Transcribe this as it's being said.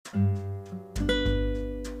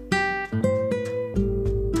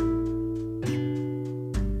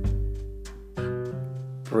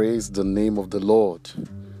Praise the name of the Lord.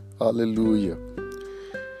 Hallelujah.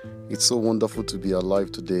 It's so wonderful to be alive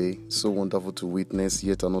today. So wonderful to witness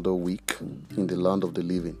yet another week in the land of the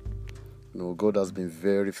living. God has been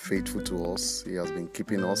very faithful to us. He has been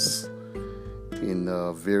keeping us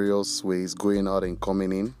in various ways, going out and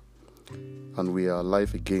coming in. And we are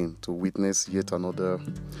alive again to witness yet another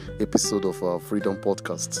episode of our Freedom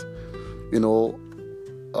Podcast.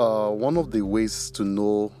 One of the ways to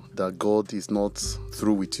know that God is not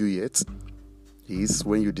through with you yet is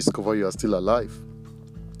when you discover you are still alive.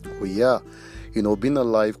 Being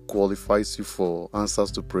alive qualifies you for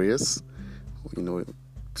answers to prayers. You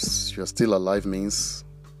are still alive means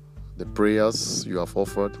the prayers you have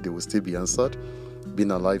offered, they will still be answered.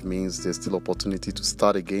 Being alive means there's still opportunity to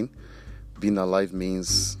start again. Being alive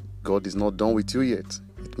means God is not done with you yet.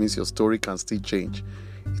 It means your story can still change.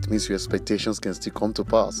 It means your expectations can still come to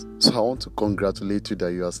pass. So I want to congratulate you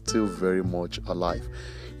that you are still very much alive.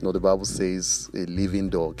 The Bible says a living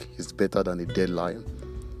dog is better than a dead lion.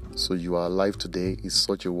 So you are alive today is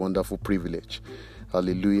such a wonderful privilege.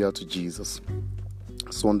 Hallelujah to Jesus.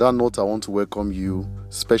 So on that note, I want to welcome you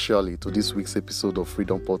specially to this week's episode of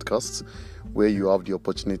Freedom Podcast, where you have the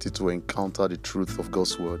opportunity to encounter the truth of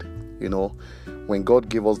God's word. When God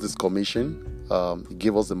gave us this commission, He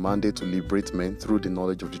gave us the mandate to liberate men through the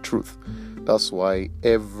knowledge of the truth. That's why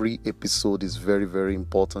every episode is very, very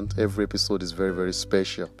important. Every episode is very, very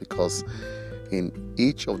special, because in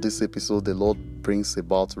each of these episodes, the Lord brings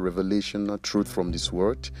about revelation, truth from this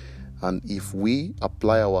word. And if we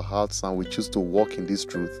apply our hearts and we choose to walk in this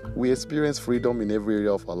truth, we experience freedom in every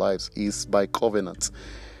area of our lives. It's by covenant.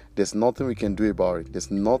 There's nothing we can do about it.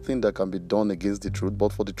 There's nothing that can be done against the truth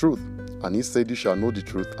but for the truth. And He said, you shall know the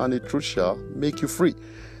truth, and the truth shall make you free.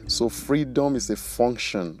 So freedom is a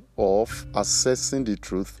function of assessing the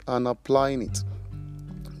truth and applying it.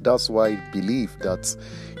 That's why I believe that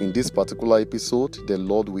in this particular episode, the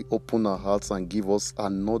Lord will open our hearts and give us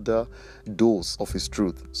another dose of His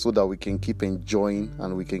truth, so that we can keep enjoying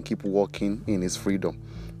and we can keep walking in His freedom.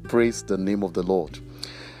 Praise the name of the Lord.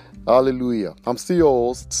 Hallelujah. I'm still your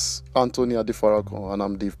host, Anthony Adefarako, and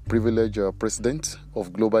I'm the privileged president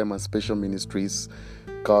of Global Emancipation Ministries,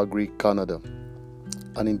 Calgary, Canada.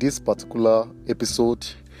 And in this particular episode,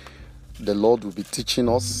 the Lord will be teaching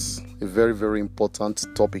us a very, very important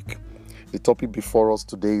topic. The topic before us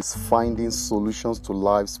today is finding solutions to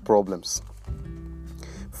life's problems.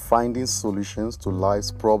 Finding solutions to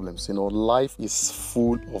life's problems. Life is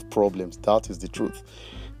full of problems. That is the truth.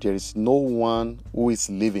 There is no one who is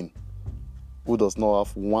living who does not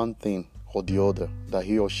have one thing or the other that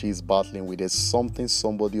he or she is battling with. There's something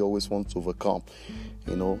somebody always wants to overcome.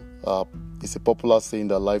 It's a popular saying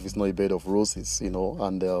that life is not a bed of roses,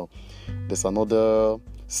 and there's another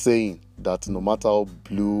saying that no matter how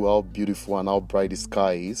blue, how beautiful, and how bright the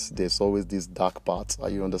sky is, there's always this dark part.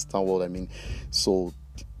 You understand what I mean? So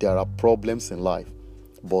there are problems in life,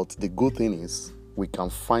 but the good thing is we can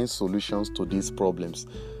find solutions to these problems,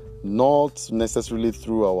 not necessarily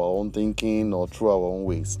through our own thinking or through our own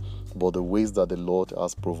ways, but the ways that the Lord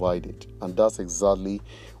has provided. And that's exactly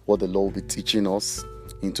what the Lord will be teaching us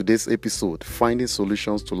in today's episode, finding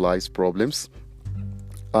solutions to life's problems.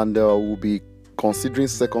 And we'll be considering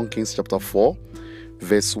 2 Kings chapter 4,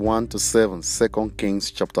 verse 1 to 7. 2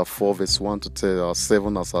 Kings chapter 4, verse 1 to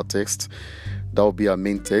 7 as our text. That will be our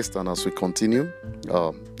main text. And as we continue,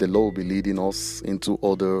 the Lord will be leading us into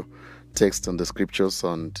other texts and the scriptures.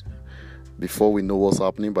 And before we know what's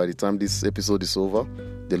happening, by the time this episode is over,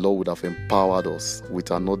 the Lord would have empowered us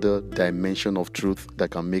with another dimension of truth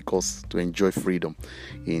that can make us to enjoy freedom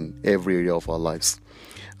in every area of our lives.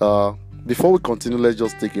 Before we continue, let's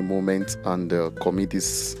just take a moment and commit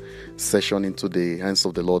this session into the hands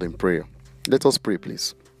of the Lord in prayer. Let us pray,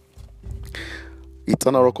 please.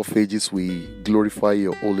 Eternal Rock of Ages, we glorify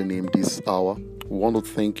your holy name this hour. We want to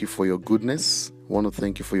thank you for your goodness. We want to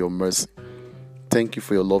thank you for your mercy. Thank you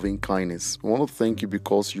for your loving kindness. We want to thank you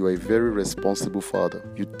because you are a very responsible Father.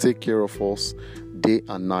 You take care of us day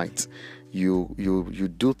and night. You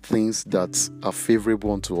do things that are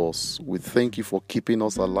favorable unto us. We thank you for keeping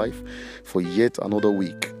us alive for yet another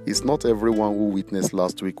week. It's not everyone who witnessed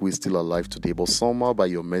last week who is still alive today, but somehow by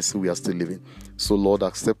your mercy we are still living. So Lord,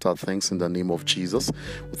 accept our thanks in the name of Jesus.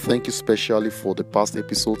 We thank you specially for the past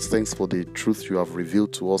episodes. Thanks for the truth you have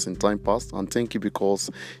revealed to us in time past. And thank you because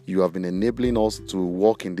you have been enabling us to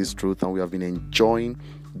walk in this truth, and we have been enjoying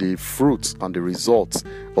the fruits and the results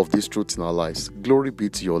of this truth in our lives. Glory be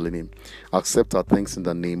to your holy name. Accept our thanks in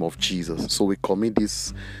the name of Jesus. So we commit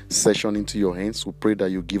this session into your hands. We pray that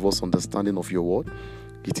you give us understanding of your word.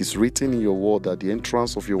 It is written in your word that the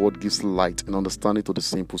entrance of your word gives light and understanding to the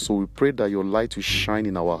simple. So we pray that your light will shine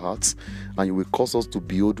in our hearts and you will cause us to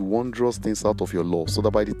behold wondrous things out of your law, so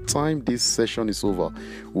that by the time this session is over,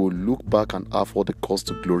 we will look back and have all the cause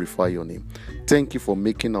to glorify your name. Thank you for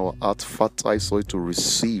making our heart fertile soil to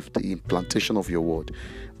receive the implantation of your word.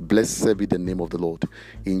 Blessed be the name of the Lord.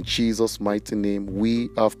 In Jesus' mighty name we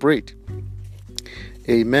have prayed.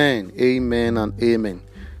 Amen, amen, and amen.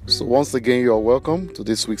 So once again, you are welcome to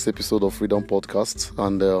this week's episode of Freedom Podcast.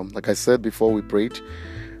 And like I said before we prayed,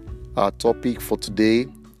 our topic for today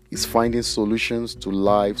is finding solutions to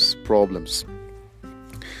life's problems.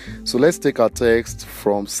 So let's take our text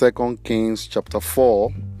from 2 Kings chapter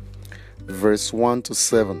 4, verse 1 to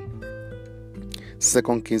 7.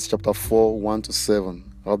 2 Kings chapter 4, 1 to 7.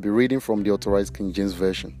 I'll be reading from the Authorized King James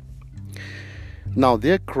Version. Now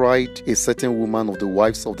there cried a certain woman of the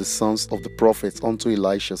wives of the sons of the prophets unto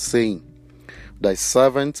Elisha, saying, Thy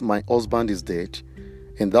servant my husband is dead,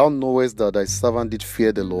 and thou knowest that thy servant did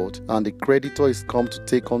fear the Lord, and the creditor is come to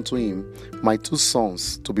take unto him my 2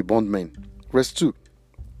 sons to be bondmen. Verse 2.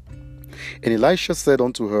 And Elisha said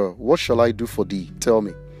unto her, What shall I do for thee? Tell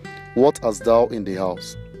me, what hast thou in the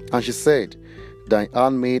house? And she said, Thine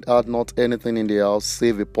handmaid had not anything in the house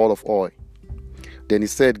save a pot of oil. Then he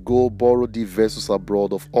said, Go borrow thee vessels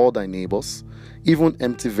abroad of all thy neighbors, even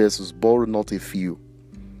empty vessels, borrow not a few.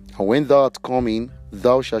 And when thou art come in,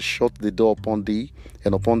 thou shalt shut the door upon thee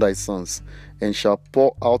and upon thy sons, and shalt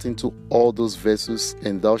pour out into all those vessels,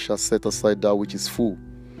 and thou shalt set aside that which is full.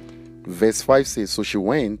 Verse 5 says, So she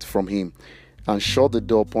went from him, and shut the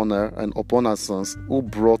door upon her and upon her sons, who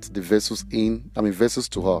brought the vessels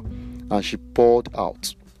to her, and she poured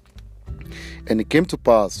out. And it came to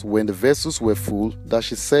pass, when the vessels were full, that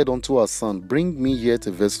she said unto her son, Bring me yet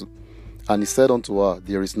a vessel. And he said unto her,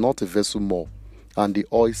 There is not a vessel more. And the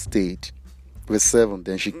oil stayed. Verse 7.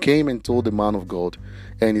 Then she came and told the man of God,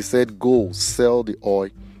 and he said, Go, sell the oil,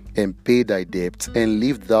 and pay thy debt, and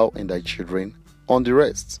live thou and thy children on the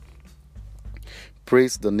rest.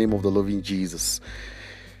 Praise the name of the loving Jesus.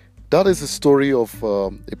 That is the story of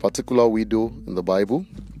a particular widow in the Bible.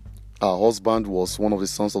 Her husband was one of the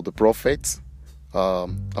sons of the prophets,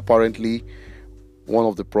 apparently one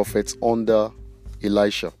of the prophets under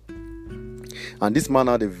Elisha. And this man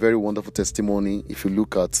had a very wonderful testimony. If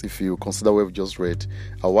you consider what we've just read,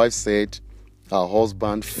 her wife said her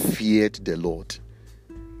husband feared the Lord.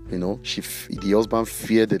 The husband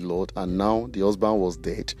feared the Lord, and now the husband was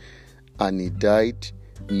dead, and he died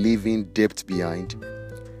leaving debt behind.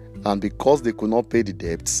 And because they could not pay the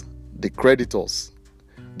debts, the creditors,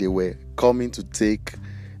 they were coming to take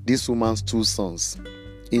this woman's 2 sons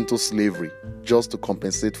into slavery just to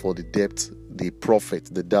compensate for the debt the prophet,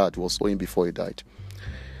 the dad, was owing before he died.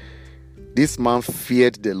 This man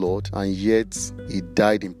feared the Lord, and yet he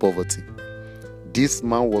died in poverty. This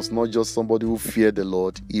man was not just somebody who feared the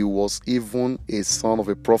Lord, he was even a son of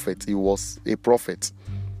a prophet. He was a prophet.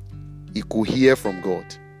 He could hear from God,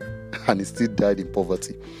 and he still died in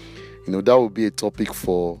poverty. That will be a topic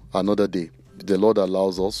for another day. The Lord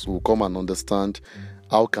allows us, we'll come and understand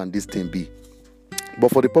how can this thing be.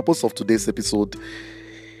 But for the purpose of today's episode,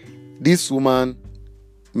 this woman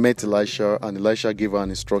met Elisha, and Elisha gave her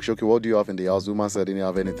an instruction. Okay, what do you have in the house? The woman said, I didn't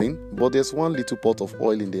have anything, but there's 1 little pot of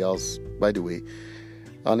oil in the house, by the way.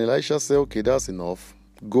 And Elisha said, okay, that's enough.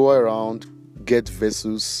 Go around, get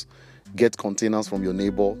vessels, get containers from your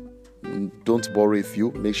neighbor. Don't borrow a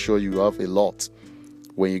few, make sure you have a lot.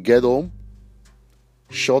 When you get home,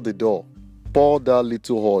 shut the door. Pour that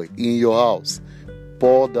little oil in your house.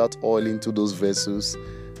 Pour that oil into those vessels,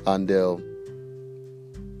 and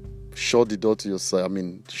shut the door to your side.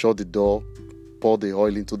 Shut the door. Pour the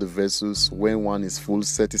oil into the vessels. When one is full,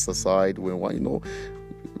 set it aside. When one, you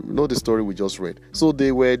know the story we just read. So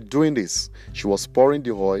they were doing this. She was pouring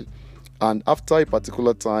the oil, and after a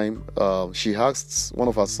particular time, she asked one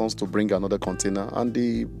of her sons to bring another container, and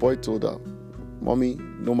the boy told her, Mommy,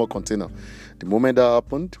 no more container. The moment that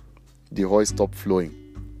happened, the oil stopped flowing.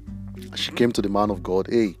 She came to the man of God.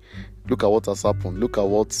 Hey, look at what has happened. Look at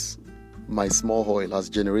what my small oil has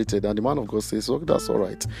generated. And the man of God says, oh, that's all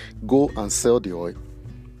right. Go and sell the oil.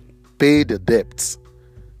 Pay the debt.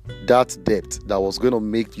 That debt that was going to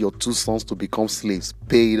make your 2 sons to become slaves,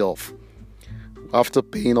 pay it off. After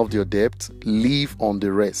paying off your debt, live on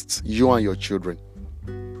the rest, you and your children.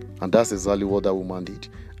 And that's exactly what that woman did.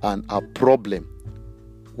 And her problem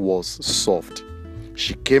was solved.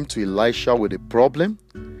 She came to Elisha with a problem,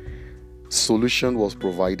 solution was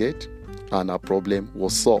provided, and her problem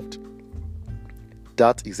was solved.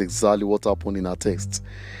 That is exactly what happened in our text.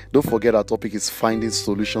 Don't forget, our topic is finding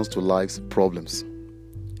solutions to life's problems.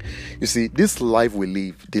 You see, this life we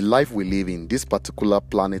live, the life we live in, this particular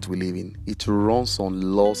planet we live in, it runs on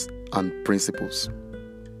laws and principles.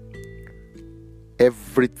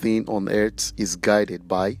 Everything on earth is guided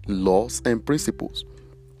by laws and principles.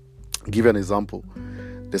 I'll give you an example.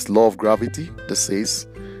 There's law of gravity that says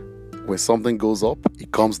when something goes up,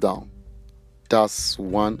 it comes down. That's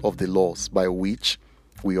one of the laws by which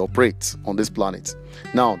we operate on this planet.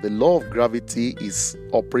 Now, the law of gravity is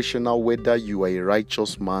operational whether you are a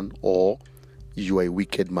righteous man or you are a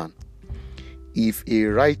wicked man. If a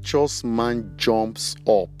righteous man jumps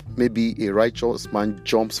up, maybe a righteous man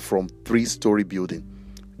jumps from 3-story building,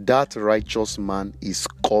 that righteous man is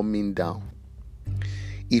coming down.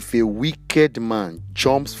 If a wicked man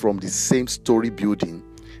jumps from the same story building,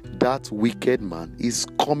 that wicked man is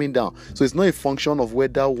coming down. So it's not a function of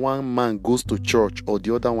whether one man goes to church or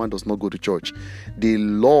the other one does not go to church. The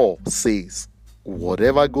law says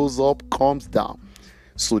whatever goes up comes down.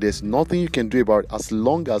 So there's nothing you can do about it. As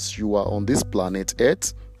long as you are on this planet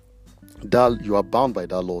Earth, that you are bound by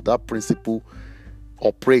that law. That principle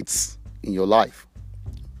operates in your life,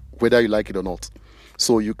 whether you like it or not.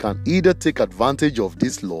 So you can either take advantage of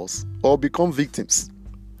these laws or become victims.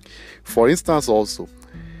 For instance, also,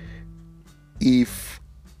 if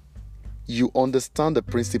you understand the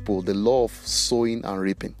principle, the law of sowing and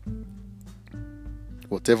reaping,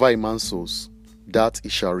 whatever a man sows, that he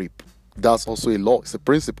shall reap. That's also a law. It's a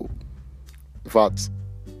principle. In fact,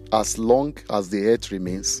 as long as the earth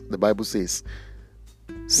remains, the Bible says,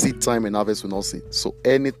 seed time and harvest will not cease. So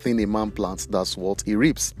anything a man plants, that's what he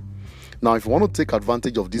reaps. Now, if you want to take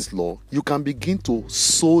advantage of this law, you can begin to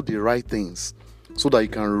sow the right things so that you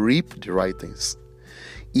can reap the right things.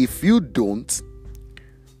 If you don't,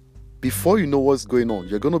 before you know what's going on,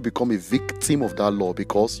 you're going to become a victim of that law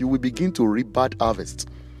because you will begin to reap bad harvest.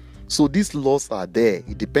 So these laws are there.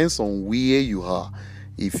 It depends on where you are.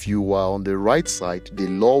 If you are on the right side, the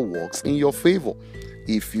law works in your favor.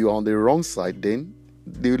 If you are on the wrong side, then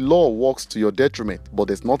the law works to your detriment. But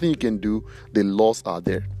there's nothing you can do. The laws are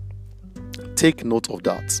there. Take note of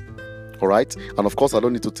that. All right? And of course, I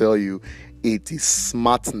don't need to tell you, it is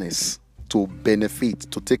smartness to benefit,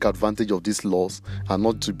 to take advantage of these laws and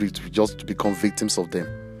not to just to become victims of them.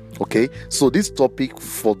 Okay? So this topic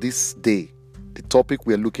for this day, the topic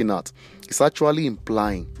we're looking at, is actually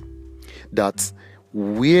implying that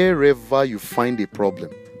wherever you find a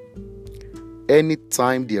problem,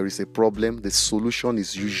 anytime there is a problem, the solution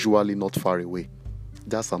is usually not far away.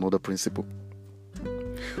 That's another principle.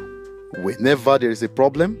 Whenever there is a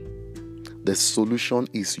problem, the solution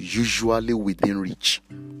is usually within reach.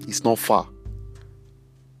 It's not far.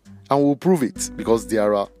 And we'll prove it because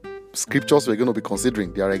there are scriptures we're going to be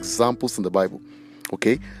considering. There are examples in the Bible.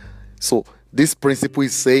 Okay? So this principle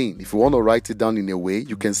is saying, if you want to write it down in a way,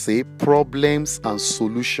 you can say problems and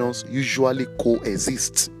solutions usually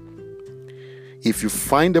coexist. If you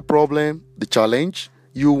find the problem, the challenge,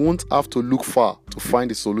 you won't have to look far to find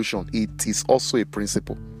the solution. It is also a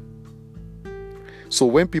principle. So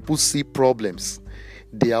when people see problems,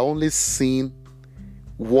 they are only seeing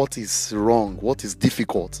what is wrong, what is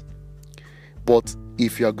difficult. But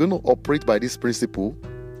if you are going to operate by this principle,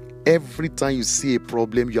 every time you see a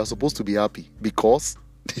problem, you are supposed to be happy because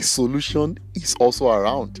the solution is also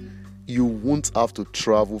around. You won't have to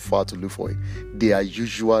travel far to look for it. They are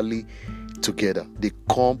usually together. They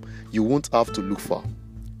come, you won't have to look far.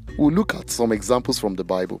 We'll look at some examples from the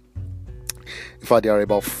Bible. In fact, there are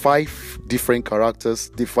about 5 different characters,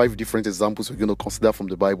 the 5 different examples we're going to consider from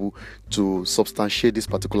the Bible to substantiate this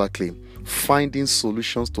particular claim. Finding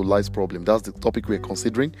solutions to life's problem. That's the topic we're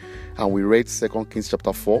considering. And we read 2 Kings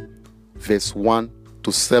chapter 4, verse 1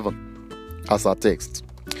 to 7 as our text.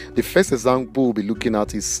 The first example we'll be looking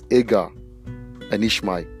at is Hagar and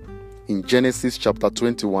Ishmael in Genesis chapter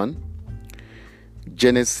 21.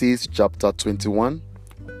 Genesis chapter 21,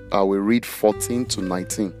 I will read 14 to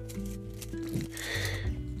 19.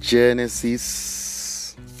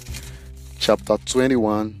 Genesis chapter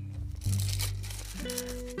 21,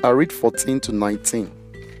 I read 14 to 19.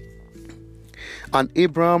 And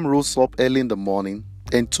Abraham rose up early in the morning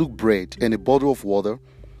and took bread and a bottle of water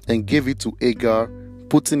and gave it to Hagar,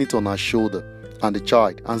 putting it on her shoulder and the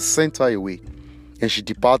child, and sent her away. And she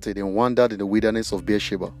departed and wandered in the wilderness of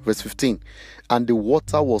Beersheba. Verse 15. And the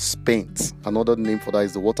water was spent. Another name for that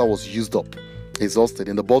is the water was used up, exhausted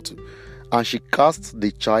in the bottle. And she cast the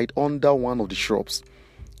child under one of the shrubs.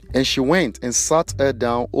 And she went and sat her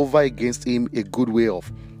down over against him a good way off,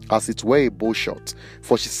 as it were a bow shot.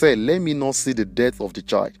 For she said, let me not see the death of the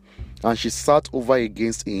child. And she sat over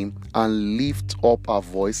against him and lifted up her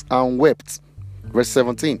voice and wept. Verse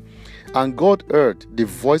 17. And God heard the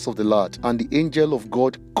voice of the lad, and the angel of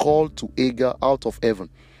God called to Hagar out of heaven,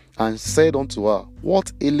 and said unto her,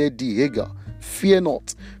 What aileth thee, Hagar? Fear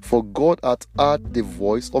not, for God hath heard the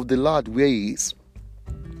voice of the lad where he is.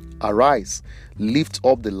 Arise, lift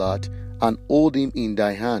up the lad, and hold him in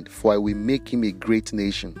thy hand, for I will make him a great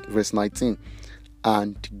nation. Verse 19.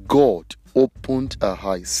 And God opened her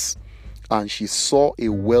eyes, and she saw a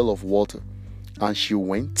well of water. And she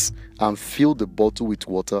went and filled the bottle with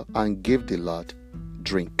water and gave the lad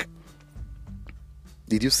drink.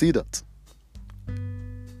 Did you see that?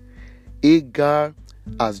 Hagar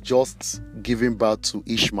has just given birth to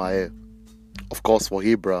Ishmael, of course, for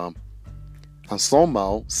Abraham. And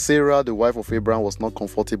somehow, Sarah, the wife of Abraham, was not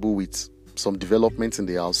comfortable with some developments in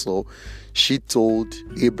the house. So she told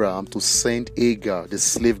Abraham to send Hagar, the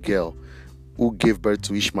slave girl who gave birth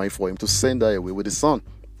to Ishmael, for him to send her away with the son.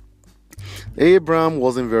 Abraham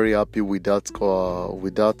wasn't very happy with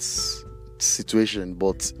that situation,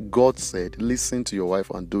 but God said, listen to your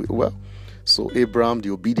wife and do it well. So Abraham,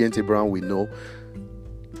 the obedient Abraham we know,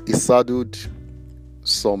 he saddled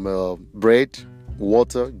some bread,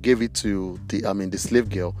 water, gave it to the slave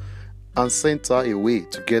girl, and sent her away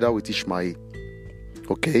together with Ishmael.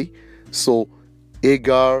 Okay, so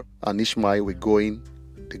Hagar and Ishmael were going.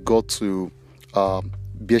 They got to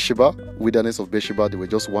Beersheba, wilderness of Beersheba. They were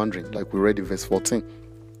just wandering, like we read in verse 14.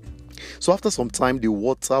 So after some time, the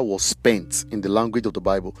water was spent. In the language of the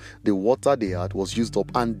Bible, the water they had was used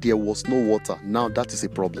up, and there was no water. Now that is a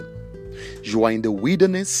problem. You are in the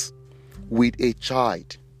wilderness with a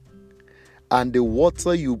child, and the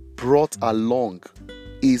water you brought along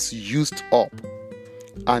is used up,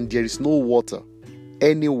 and there is no water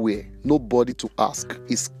anywhere, nobody to ask.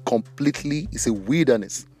 It's a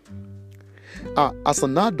wilderness. As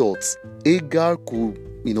an adult, Hagar could,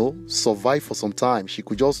 survive for some time. She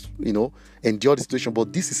could just, endure the situation.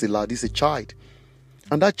 But this is a lad, this is a child.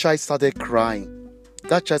 And that child started crying.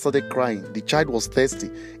 The child was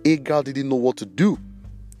thirsty. Hagar didn't know what to do.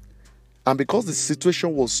 And because the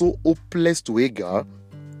situation was so hopeless to Hagar,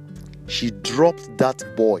 she dropped that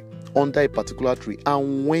boy under a particular tree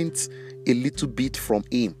and went a little bit from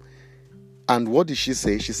him. And what did she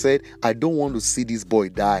say? She said, I don't want to see this boy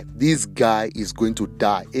die. This guy is going to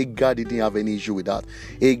die. Hagar didn't have any issue with that.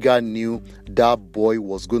 Hagar knew that boy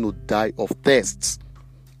was going to die of thirst.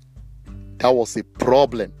 That was a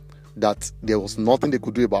problem that there was nothing they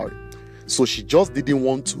could do about it. So she just didn't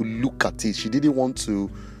want to look at it. She didn't want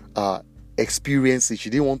to experience it. She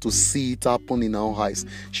didn't want to see it happen in her eyes.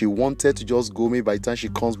 She wanted to just go. Maybe by the time she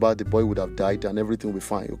comes back, the boy would have died and everything would be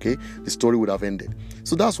fine. Okay, the story would have ended.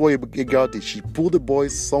 So that's what Hagar did. She pulled the boy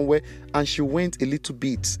somewhere and she went a little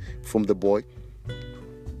bit from the boy,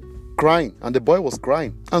 crying, and the boy was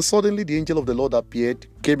crying. And suddenly the angel of the Lord appeared,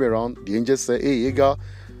 came around. The angel said, hey Hagar,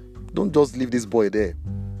 don't just leave this boy there.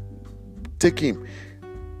 Take him.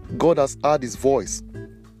 God has heard his voice.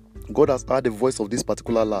 God has heard the voice of this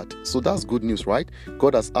particular lad. So that's good news, right?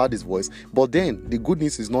 God has heard his voice. But then the good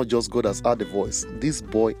news is not just God has heard the voice. This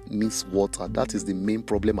boy needs water. That is the main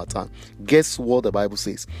problem at hand. Guess what the Bible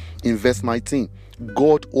says? In verse 19,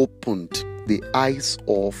 God opened the eyes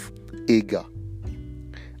of Hagar,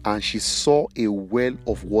 and she saw a well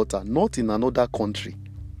of water, not in another country,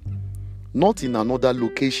 not in another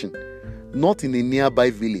location, not in a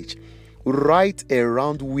nearby village. Right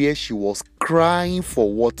around where she was crying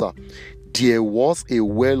for water, there was a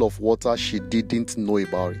well of water. She didn't know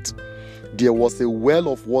about it. There was a well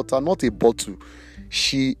of water, not a bottle.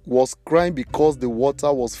 She was crying because the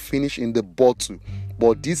water was finished in the bottle.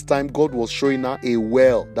 But this time God was showing her a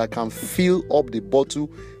well that can fill up the bottle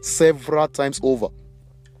several times over.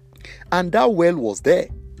 And that well was there.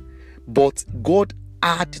 But God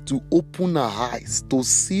had to open her eyes to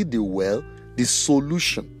see the well, the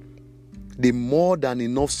solution, the more than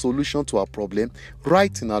enough solution to our problem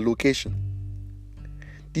right in our location.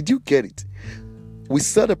 Did you get it? We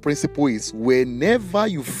said the principle is whenever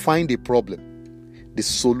you find a problem, the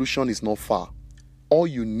solution is not far. All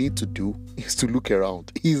you need to do is to look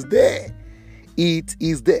around. It's there. It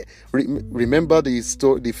is there. Remember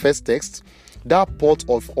the first text? That pot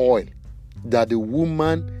of oil that the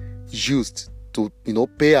woman used to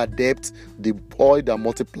pay her debt, the oil that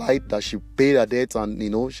multiplied, that she paid her debt, and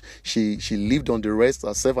she lived on the rest,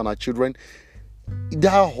 herself and her children.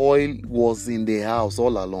 That oil was in the house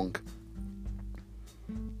all along.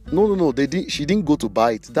 No, she didn't go to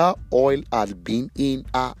buy it. That oil had been in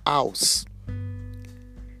her house.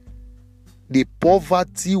 The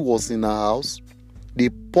poverty was in her house. The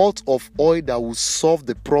pot of oil that will solve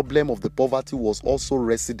the problem of the poverty was also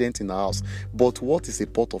resident in her house. But what is a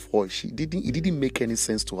pot of oil? It didn't make any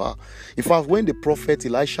sense to her. In fact, when the prophet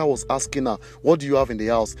Elisha was asking her, what do you have in the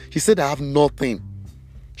house? She said, I have nothing.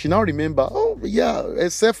 She now remember, oh yeah,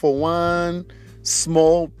 except for one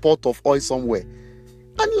small pot of oil somewhere.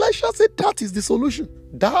 And Elisha said, that is the solution.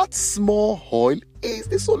 That small oil is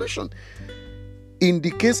the solution. In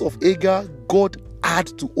the case of Hagar, God had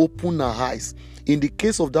to open her eyes. In the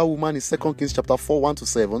case of that woman in 2 Kings chapter 4,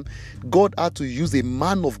 1-7, God had to use a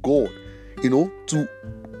man of God, to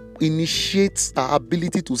initiate her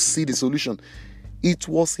ability to see the solution. It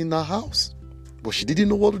was in her house, but she didn't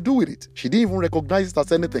know what to do with it. She didn't even recognize it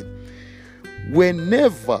as anything.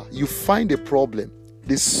 Whenever you find a problem,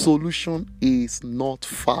 the solution is not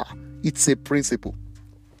far. It's a principle.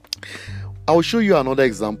 I will show you another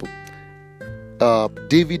example.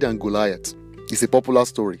 David and Goliath. It's a popular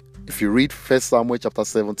story. If you read 1 Samuel chapter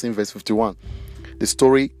 17, verse 51, the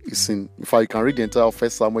story is in fact, you can read the entire 1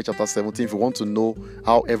 Samuel chapter 17 if you want to know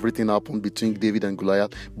how everything happened between David and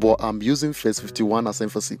Goliath. But I'm using verse 51 as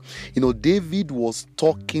emphasis. David was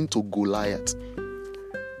talking to Goliath.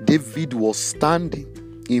 David was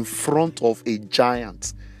standing in front of a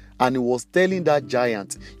giant, and he was telling that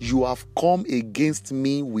giant, you have come against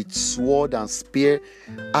me with sword and spear.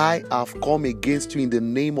 I have come against you in the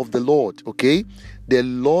name of the Lord. Okay? The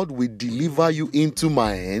Lord will deliver you into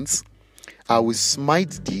my hands. I will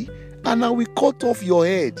smite thee, and I will cut off your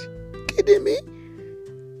head. Kidding me?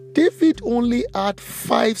 David only had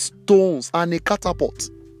 5 stones and a catapult.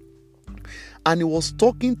 And he was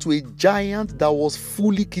talking to a giant that was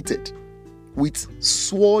fully kitted, with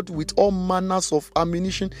sword, with all manners of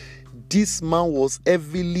ammunition. This man was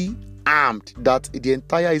heavily armed that the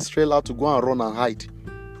entire Israel had to go and run and hide.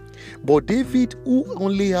 But David, who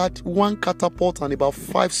only had 1 catapult and about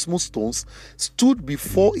 5 smooth stones, stood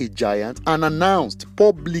before a giant and announced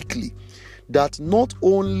publicly that not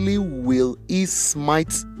only will he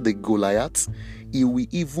smite the Goliath, he will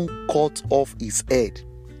even cut off his head.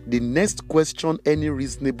 The next question any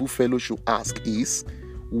reasonable fellow should ask is,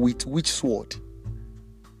 with which sword?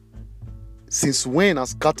 Since when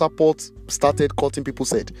has catapult started cutting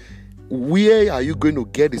people's head? Where are you going to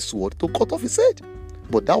get the sword to cut off his head?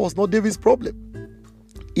 But that was not David's problem.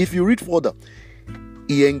 If you read further,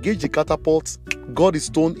 he engaged the catapult, got the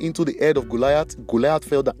stone into the head of Goliath. Goliath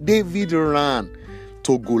fell down. David ran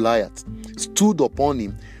to Goliath, stood upon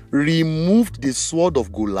him, removed the sword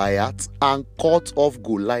of Goliath, and cut off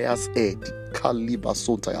Goliath's head.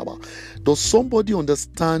 Does somebody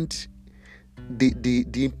understand the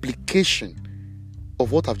implication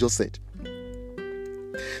of what I've just said?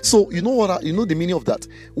 So you know the meaning of that.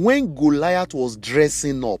 When Goliath was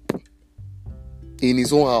dressing up in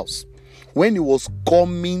his own house, when he was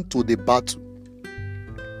coming to the battle,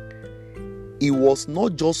 he was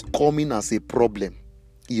not just coming as a problem,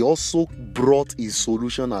 he also brought his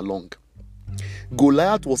solution along.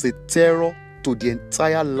 Goliath was a terror to the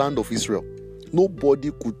entire land of Israel.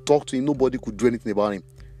 Nobody could talk to him, nobody could do anything about him.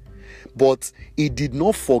 But he did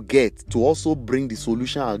not forget to also bring the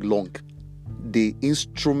solution along, the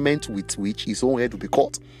instrument with which his own head would be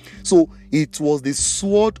cut. So it was the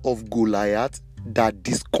sword of Goliath that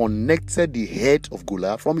disconnected the head of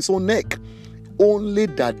Goliath from his own neck. Only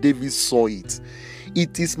that David saw it.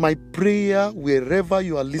 It is my prayer, wherever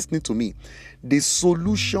you are listening to me, the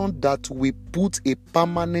solution that will put a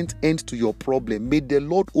permanent end to your problem, may the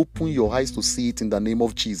Lord open your eyes to see it in the name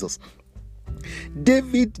of Jesus.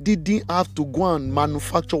 David didn't have to go and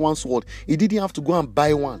manufacture one sword. He didn't have to go and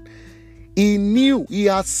buy one. He knew, he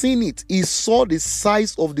had seen it. He saw the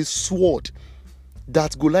size of the sword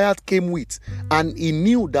that Goliath came with, and he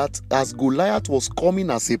knew that as Goliath was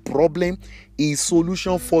coming as a problem, his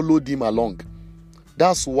solution followed him along.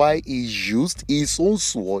 That's why he used his own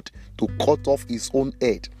sword to cut off his own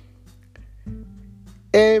head.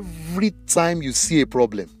 Every time you see a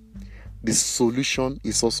problem, the solution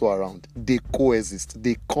is also around. They coexist,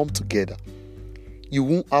 they come together. You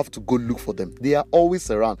won't have to go look for them. They are always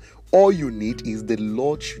around. All you need is the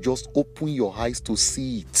Lord should just open your eyes to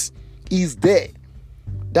see it. It's there.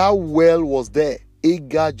 That well was there.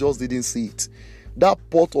 Hagar just didn't see it. That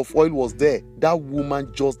pot of oil was there. That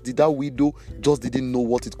widow just didn't know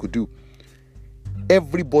what it could do.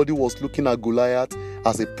 Everybody was looking at Goliath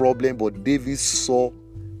as a problem, but David saw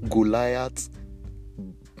Goliath,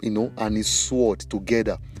 and his sword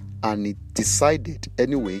together, and he decided,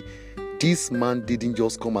 anyway, this man didn't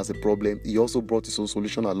just come as a problem, he also brought his own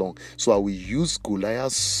solution along. So I will use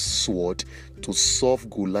Goliath's sword to solve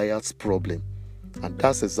Goliath's problem. And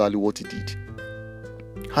that's exactly what he did.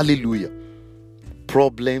 Hallelujah.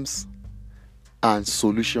 Problems and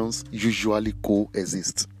solutions usually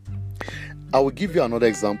coexist. I will give you another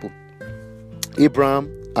example. Abraham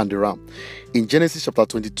and the ram. In Genesis chapter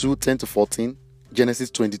 22, 10 to 14,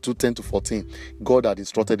 Genesis 22, 10 to 14, God had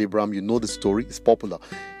instructed Abraham, you know the story, it's popular,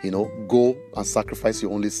 go and sacrifice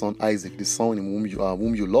your only son, Isaac, the son in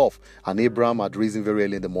whom you love. And Abraham had risen very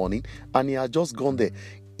early in the morning, and he had just gone there.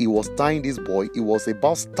 He was tying this boy. He was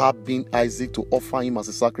about stabbing Isaac to offer him as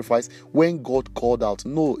a sacrifice when God called out,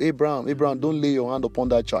 no, Abraham, don't lay your hand upon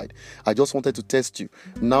that child. I just wanted to test you.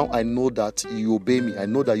 Now I know that you obey me. I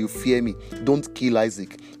know that you fear me. Don't kill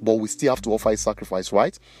Isaac. But we still have to offer a sacrifice,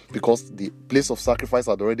 right? Because the place of sacrifice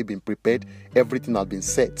had already been prepared. Everything had been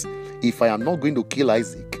set. If I am not going to kill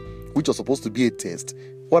Isaac, which was supposed to be a test,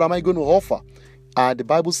 what am I going to offer? And the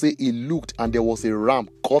Bible says he looked and there was a ram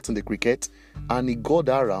caught in the cricket, and he got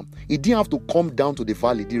that ram. He didn't have to come down to the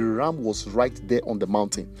valley. The ram was right there on the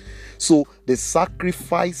mountain. So the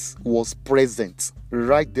sacrifice was present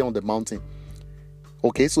right there on the mountain.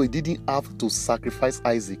 Okay, so he didn't have to sacrifice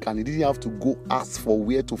Isaac, and he didn't have to go ask for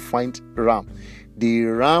where to find ram. The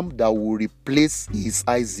ram that will replace his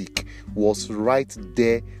Isaac was right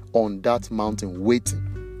there on that mountain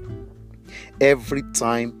waiting. Every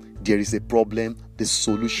time there is a problem, the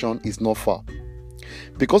solution is not far.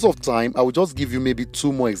 Because of time, I will just give you maybe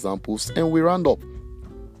 2 more examples and we round up.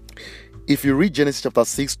 If you read Genesis chapter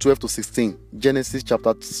 6, 12 to 16, Genesis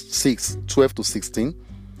chapter 6, 12 to 16,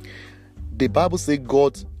 the Bible says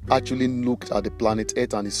God actually looked at the planet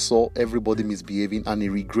Earth and he saw everybody misbehaving, and he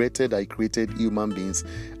regretted that he created human beings,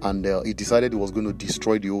 and he decided he was going to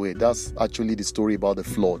destroy the whole earth. That's actually the story about the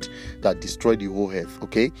flood that destroyed the whole earth.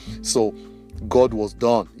 Okay, so God was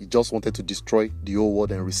done. He just wanted to destroy the whole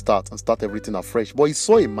world and restart and start everything afresh. But he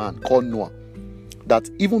saw a man called Noah, that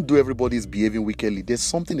even though everybody is behaving wickedly, there's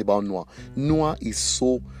something about Noah. Noah is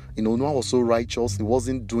so, Noah was so righteous. He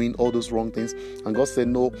wasn't doing all those wrong things. And God said,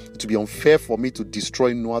 no, it would be unfair for me to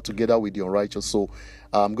destroy Noah together with the unrighteous. So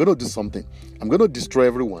I'm going to do something. I'm going to destroy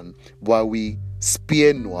everyone while we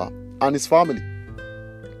spare Noah and his family.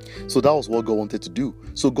 So that was what God wanted to do.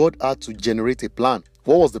 So God had to generate a plan.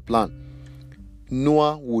 What was the plan?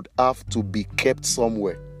 Noah would have to be kept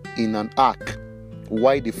somewhere in an ark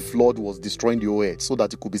while the flood was destroying the whole earth, so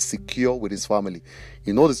that he could be secure with his family.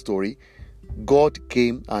 You know the story. God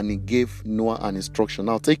came and he gave Noah an instruction.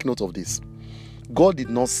 Now take note of this. God did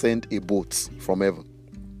not send a boat from heaven.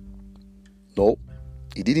 No,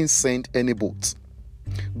 he didn't send any boat.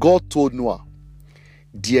 God told Noah,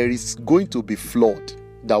 there is going to be flood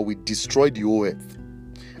that will destroy the whole earth.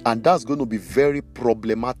 And that's going to be very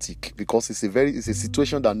problematic, because it's a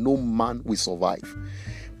situation that no man will survive.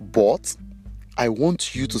 But I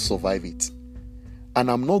want you to survive it. And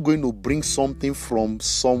I'm not going to bring something from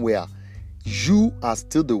somewhere. You are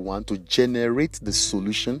still the one to generate the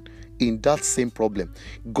solution in that same problem.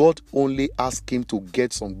 God only asked him to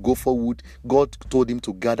get some gopher wood. God told him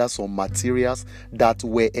to gather some materials that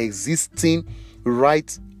were existing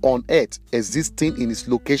right on earth, existing in its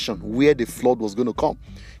location where the flood was going to come.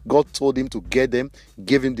 God told him to get them,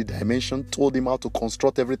 gave him the dimension, told him how to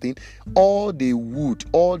construct everything. All the wood,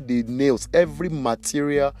 all the nails, every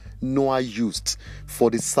material Noah used for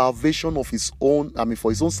the salvation of his own, for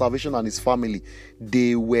his own salvation and his family,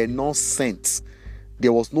 they were not sent.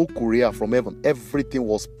 There was no courier from heaven. Everything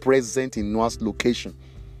was present in Noah's location.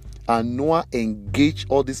 And Noah engaged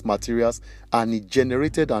all these materials, and he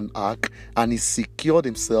generated an ark, and he secured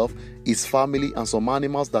himself, his family, and some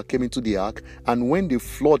animals that came into the ark. And when the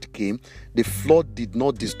flood came, the flood did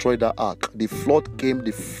not destroy the ark. The flood came,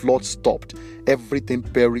 the flood stopped. Everything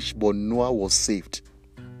perished, but Noah was saved.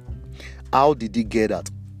 How did he get that?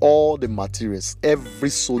 All the materials,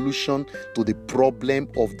 every solution to the problem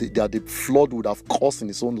of that the flood would have caused in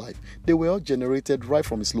his own life, they were all generated right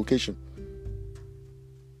from his location.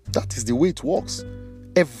 That is the way it works.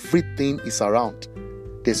 Everything is around.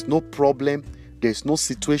 There's no problem, there's no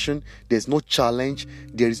situation, there's no challenge,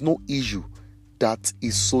 there is no issue that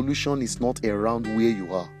his solution is not around where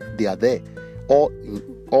you are. They are there.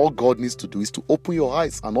 All God needs to do is to open your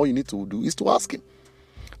eyes, and all you need to do is to ask him.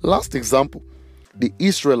 Last example, the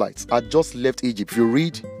Israelites had just left Egypt. If you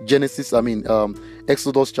read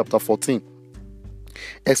Exodus chapter 14.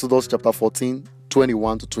 Exodus chapter 14,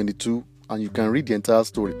 21 to 22, and you can read the entire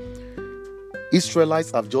story.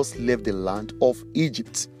 Israelites have just left the land of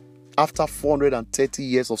Egypt after 430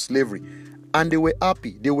 years of slavery, and they were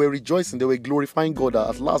happy, they were rejoicing, they were glorifying God that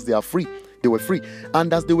at last they are free. They were free.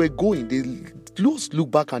 And as they were going, they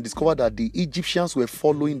looked back and discovered that the Egyptians were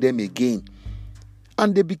following them again,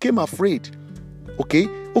 and they became afraid. Okay,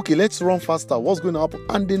 let's run faster. What's going to happen?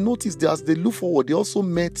 And they noticed that as they look forward,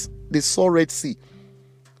 they saw Red Sea.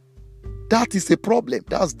 That is a problem.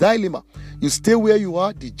 That's dilemma. You stay where you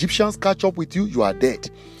are, the Egyptians catch up with you, you are dead.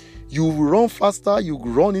 You run faster, you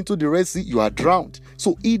run into the Red Sea, you are drowned.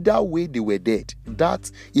 So either way, they were dead. That,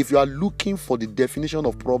 if you are looking for the definition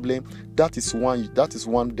of problem, that is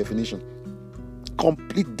one definition.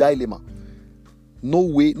 Complete dilemma. No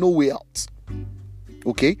way out.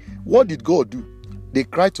 Okay? What did God do? They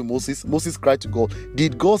cried to Moses. Moses cried to God.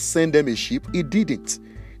 Did God send them a ship? He didn't.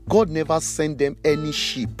 God never sent them any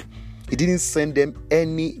ship. He didn't send them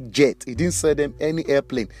any jet. He didn't send them any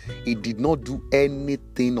airplane. He did not do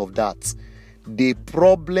anything of that. The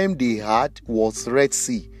problem they had was Red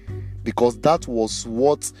Sea, because that was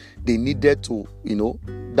what they needed to,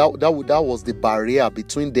 that was the barrier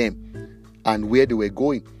between them and where they were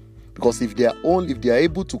going. Because if they are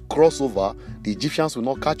able to cross over, the Egyptians will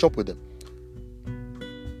not catch up with them.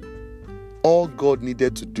 All God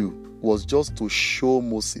needed to do was just to show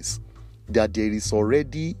Moses that there is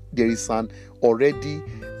an already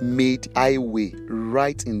made highway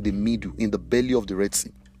right in the middle, in the belly of the Red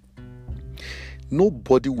Sea.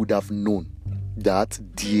 Nobody would have known that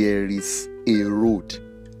there is a road,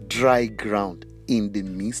 dry ground in the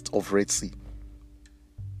midst of Red Sea.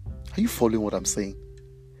 Are you following what I'm saying?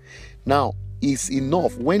 Now, it's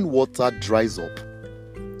enough when water dries up.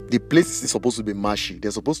 The place is supposed to be marshy.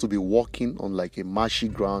 They're supposed to be walking on like a marshy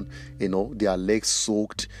ground, their legs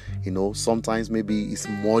soaked, sometimes maybe it's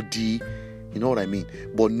muddy, you know what I mean?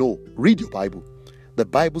 But no, read your Bible. The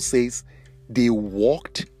Bible says they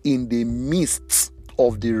walked in the midst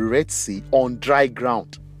of the Red Sea on dry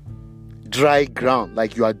ground. Dry ground,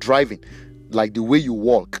 like you are driving, like the way you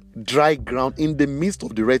walk. Dry ground in the midst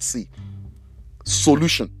of the Red Sea.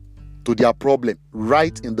 Solution to their problem,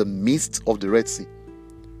 right in the midst of the Red Sea.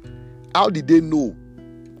 How did they know?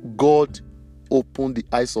 God opened the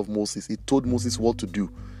eyes of Moses. He told Moses what to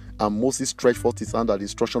do. And Moses stretched forth his hand at the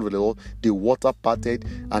instruction of the Lord. The water parted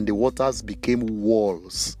and the waters became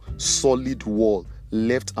walls, solid wall,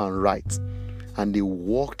 left and right. And they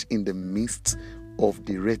walked in the midst of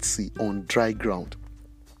the Red Sea on dry ground.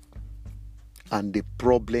 And the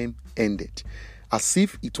problem ended. As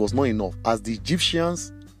if it was not enough, as the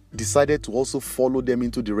Egyptians decided to also follow them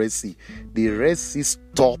into the Red Sea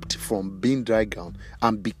stopped from being dry ground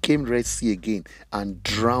and became Red Sea again and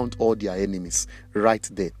drowned all their enemies right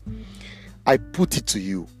there. I put it to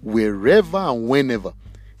you, wherever and whenever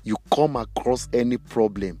you come across any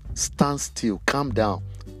problem, stand still, calm down,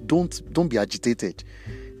 don't be agitated.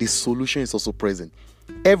 The solution is also present.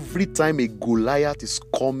 Every time a Goliath is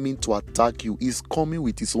coming to attack you, he's coming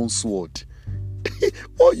with his own sword.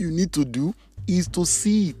 All you need to do is to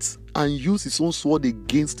see it and use his own sword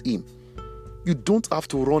against him. You don't have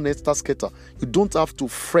to run extra scatter. You don't have to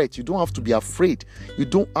fret. You don't have to be afraid. You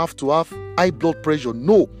don't have to have high blood pressure.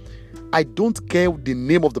 No, I don't care the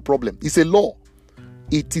name of the problem. It's a law.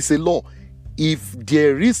 It is a law. If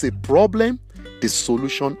there is a problem, the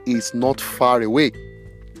solution is not far away.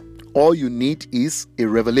 All you need is a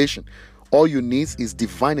revelation. All you need is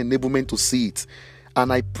divine enablement to see it.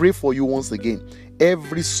 And I pray for you once again,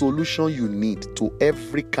 every solution you need to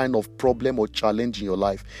every kind of problem or challenge in your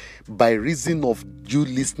life, by reason of you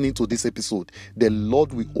listening to this episode, the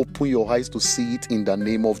Lord will open your eyes to see it in the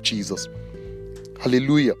name of Jesus.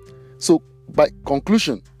 Hallelujah. So, by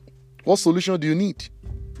conclusion, what solution do you need?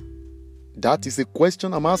 That is a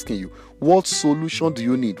question I'm asking you. What solution do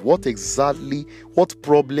you need? What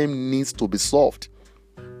problem needs to be solved?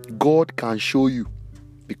 God can show you,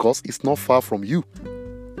 because it's not far from you.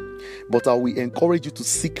 But I will encourage you to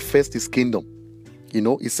seek first his kingdom.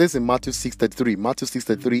 It says in Matthew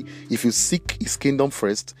 6:33, if you seek his kingdom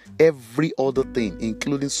first, every other thing,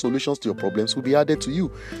 including solutions to your problems, will be added to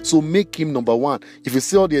you. So make him number one. If you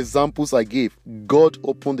see all the examples I gave, God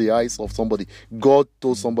opened the eyes of somebody. God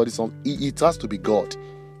told somebody something. It has to be God,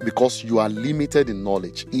 because you are limited in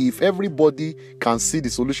knowledge. If everybody can see the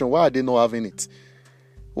solution, why are they not having it?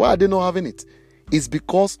 It's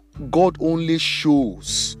because God only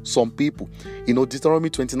shows some people. Deuteronomy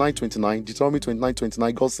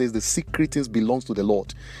 29:29, God says the secret things belongs to the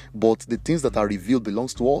Lord, but the things that are revealed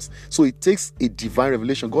belongs to us. So it takes a divine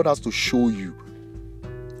revelation. God has to show you.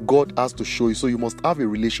 So you must have a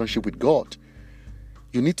relationship with God.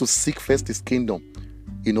 You need to seek first his kingdom.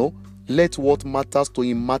 Let what matters to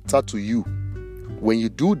him matter to you. When you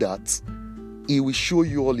do that, he will show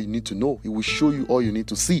you all you need to know. He will show you all you need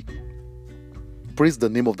to see. Praise the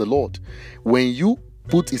name of the Lord. When you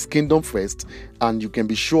put his kingdom first, and you can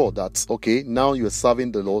be sure that, okay, now you're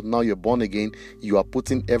serving the Lord, now you're born again, you are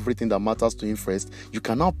putting everything that matters to him first, you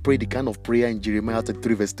can now pray the kind of prayer in Jeremiah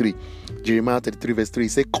 33 verse 3. Jeremiah 33 verse 3, he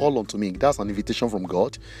said, call unto me. That's an invitation from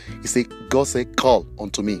God. God said, call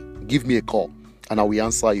unto me. give me a call and I will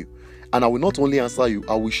answer you. And I will not only answer you,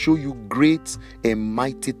 I will show you great and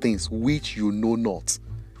mighty things which you know not.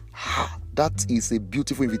 That is a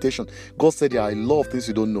beautiful invitation. God said, I love things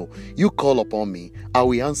you don't know. You call upon me, I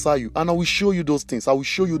will answer you, and I will show you those things. I will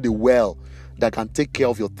show you the well that can take care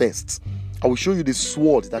of your thirsts. I will show you the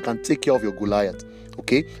sword that can take care of your Goliath.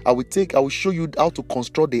 Okay, I will show you how to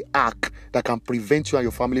construct the ark that can prevent you and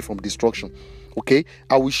your family from destruction. Okay,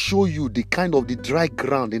 I will show you the dry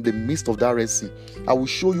ground in the midst of that Red Sea. I will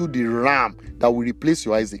show you the ram that will replace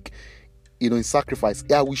your Isaac, in sacrifice.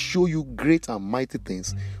 I will show you great and mighty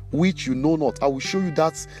things which you know not. I will show you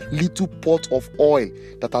that little pot of oil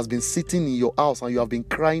that has been sitting in your house and you have been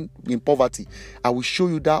crying in poverty. I will show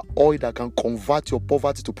you that oil that can convert your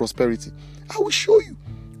poverty to prosperity. I will show you.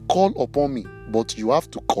 Call upon me, but you have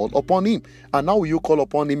to call upon him. And how will you call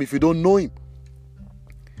upon him if you don't know him?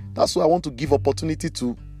 That's why I want to give opportunity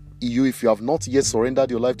to you. If you have not yet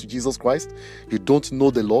surrendered your life to Jesus Christ, you don't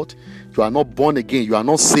know the Lord, you are not born again, you are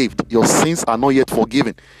not saved, your sins are not yet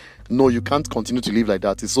forgiven. No, you can't continue to live like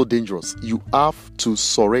that. It's so dangerous. You have to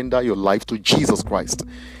surrender your life to Jesus Christ.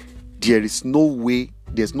 There's no way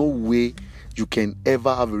you can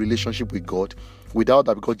ever have a relationship with God without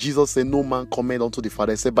that, because Jesus said, no man cometh unto the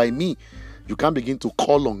Father except by me. You can't begin to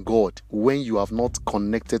call on God when you have not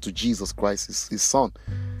connected to Jesus Christ, his son.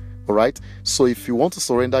 All right, so if you want to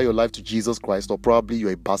surrender your life to Jesus Christ, or probably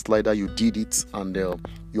you're a backslider, you did it and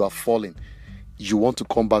you are falling, you want to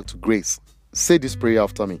come back to grace, say this prayer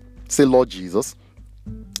after me. Say, Lord Jesus,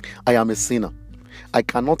 I am a sinner. I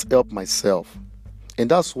cannot help myself,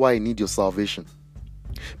 and that's why I need your salvation.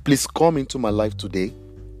 Please come into my life today,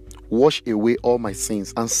 wash away all my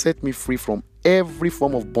sins, and set me free from every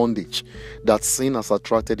form of bondage that sin has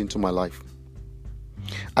attracted into my life.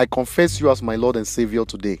 I confess you as my Lord and Savior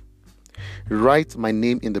today. Write my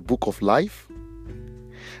name in the book of life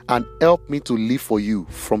and help me to live for you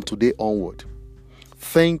from today onward.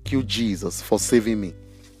 Thank you, Jesus, for saving me.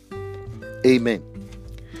 Amen.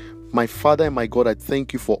 My Father and my God, I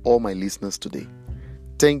thank you for all my listeners today.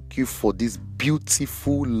 Thank you for this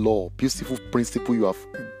beautiful law, beautiful principle you have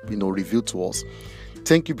revealed to us.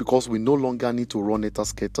 Thank you because we no longer need to run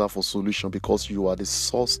etasketa for solution, because you are the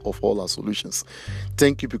source of all our solutions.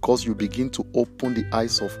 Thank you because you begin to open the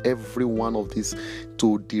eyes of every one of these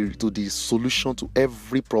to the solution to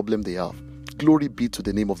every problem they have. Glory be to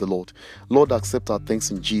the name of the Lord. Lord, accept our thanks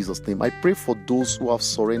in Jesus' name. I pray for those who have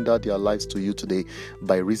surrendered their lives to you today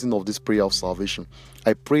by reason of this prayer of salvation.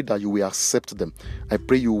 I pray that you will accept them. I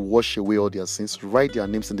pray you will wash away all their sins, write their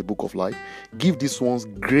names in the book of life. Give these ones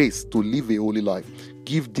grace to live a holy life.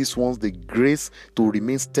 Give these ones the grace to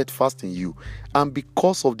remain steadfast in you. And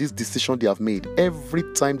because of this decision they have made, every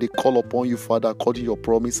time they call upon you, Father, according to your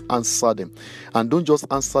promise, answer them. And don't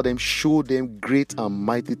just answer them, show them great and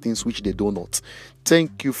mighty things which they do not.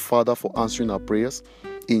 Thank you, Father, for answering our prayers.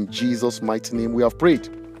 In Jesus' mighty name we have prayed.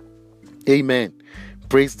 Amen.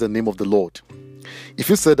 Praise the name of the Lord. If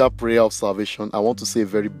you said that prayer of salvation, I want to say a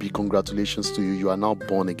very big congratulations to you. You are now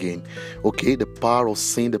born again. Okay, the power of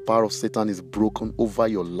sin, the power of Satan is broken over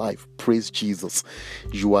your life. Praise Jesus.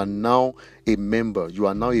 You are now a member. You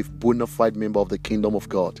are now a bona fide member of the kingdom of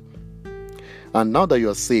God. And now that you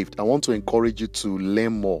are saved, I want to encourage you to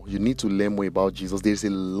learn more. You need to learn more about Jesus. There's a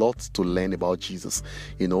lot to learn about Jesus.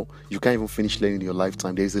 You can't even finish learning in your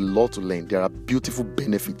lifetime. There's a lot to learn. There are beautiful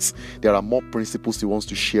benefits. There are more principles he wants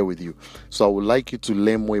to share with you. So I would like you to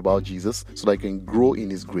learn more about Jesus so that you can grow in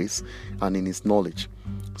his grace and in his knowledge.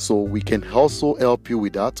 So we can also help you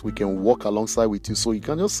with that. We can work alongside with you. So you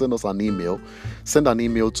can just send us an email. Send an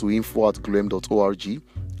email to info@gloem.org.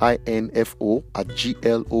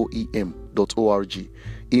 info@gloem.org,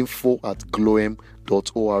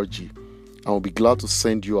 info@gloem.org. I will be glad to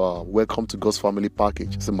send you a Welcome to God's Family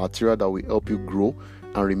package. It's a material that will help you grow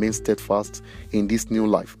and remain steadfast in this new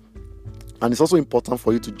life. And it's also important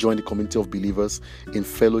for you to join the community of believers in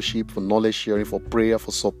fellowship, for knowledge sharing, for prayer,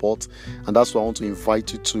 for support. And that's why I want to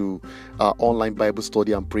invite you to our online Bible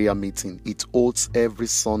study and prayer meeting. It holds every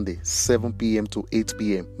Sunday, 7 p.m. to 8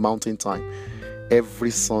 p.m. Mountain Time. Every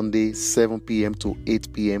Sunday, 7 p.m. to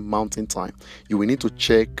 8 p.m. Mountain Time. You will need to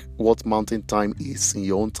check what Mountain Time is in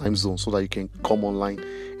your own time zone so that you can come online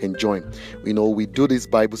and join. We do this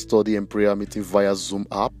Bible study and prayer meeting via Zoom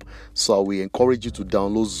app. So we encourage you to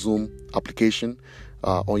download Zoom application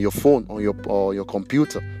on your phone, on your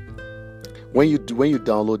computer. When you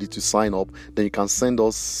download it to sign up, then you can send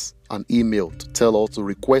us an email to tell us to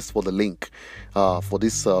request for the link for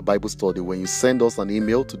this Bible study. When you send us an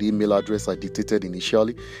email to the email address I dictated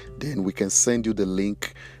initially, then we can send you the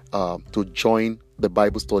link to join the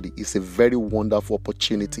Bible study. It's a very wonderful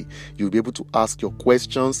opportunity. You'll be able to ask your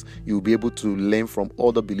questions. You'll be able to learn from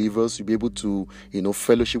other believers. You'll be able to,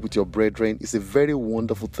 fellowship with your brethren. It's a very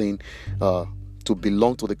wonderful thing to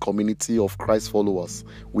belong to the community of Christ followers.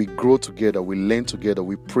 We grow together, we learn together,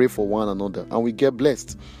 we pray for one another, and we get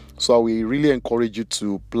blessed. So we really encourage you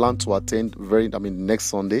to plan to attend next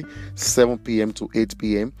Sunday, 7 p.m. to 8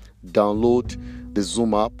 p.m. Download the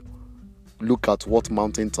Zoom app. Look at what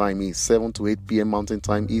mountain time is. 7 to 8 p.m. mountain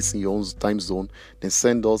time is in your own time zone. Then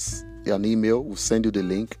send us an email. We'll send you the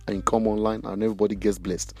link and you come online and everybody gets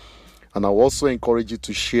blessed. And I'll also encourage you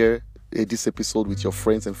to share this episode with your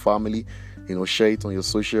friends and family. Share it on your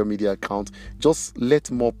social media account. Just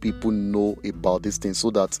let more people know about this thing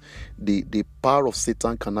so that the power of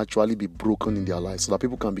Satan can actually be broken in their lives, so that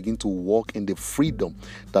people can begin to walk in the freedom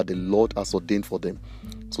that the Lord has ordained for them.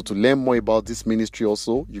 So to learn more about this ministry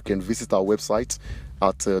also, you can visit our website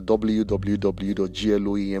at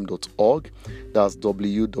www.gloem.org. That's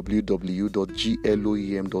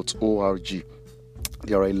www.gloem.org.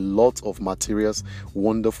 There are a lot of materials,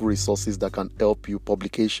 wonderful resources that can help you,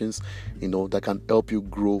 publications, that can help you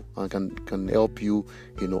grow and can help you,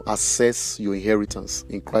 assess your inheritance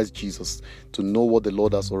in Christ Jesus, to know what the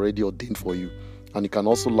Lord has already ordained for you. And you can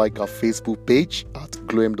also like our Facebook page at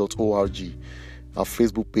gloem.org. Our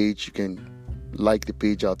Facebook page, you can like the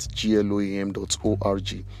page at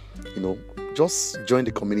gloem.org. Just join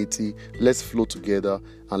the community. Let's flow together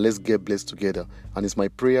and let's get blessed together. And it's my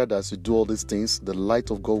prayer that as you do all these things, the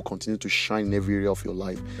light of God will continue to shine in every area of your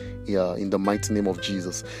life. In the mighty name of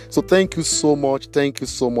Jesus. So thank you so much. Thank you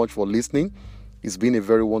so much for listening. It's been a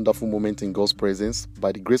very wonderful moment in God's presence.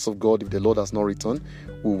 By the grace of God, if the Lord has not returned,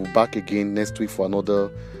 we will be back again next week for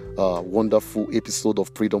another wonderful episode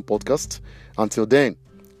of Freedom Podcast. Until then,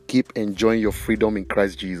 keep enjoying your freedom in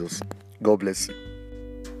Christ Jesus. God bless you.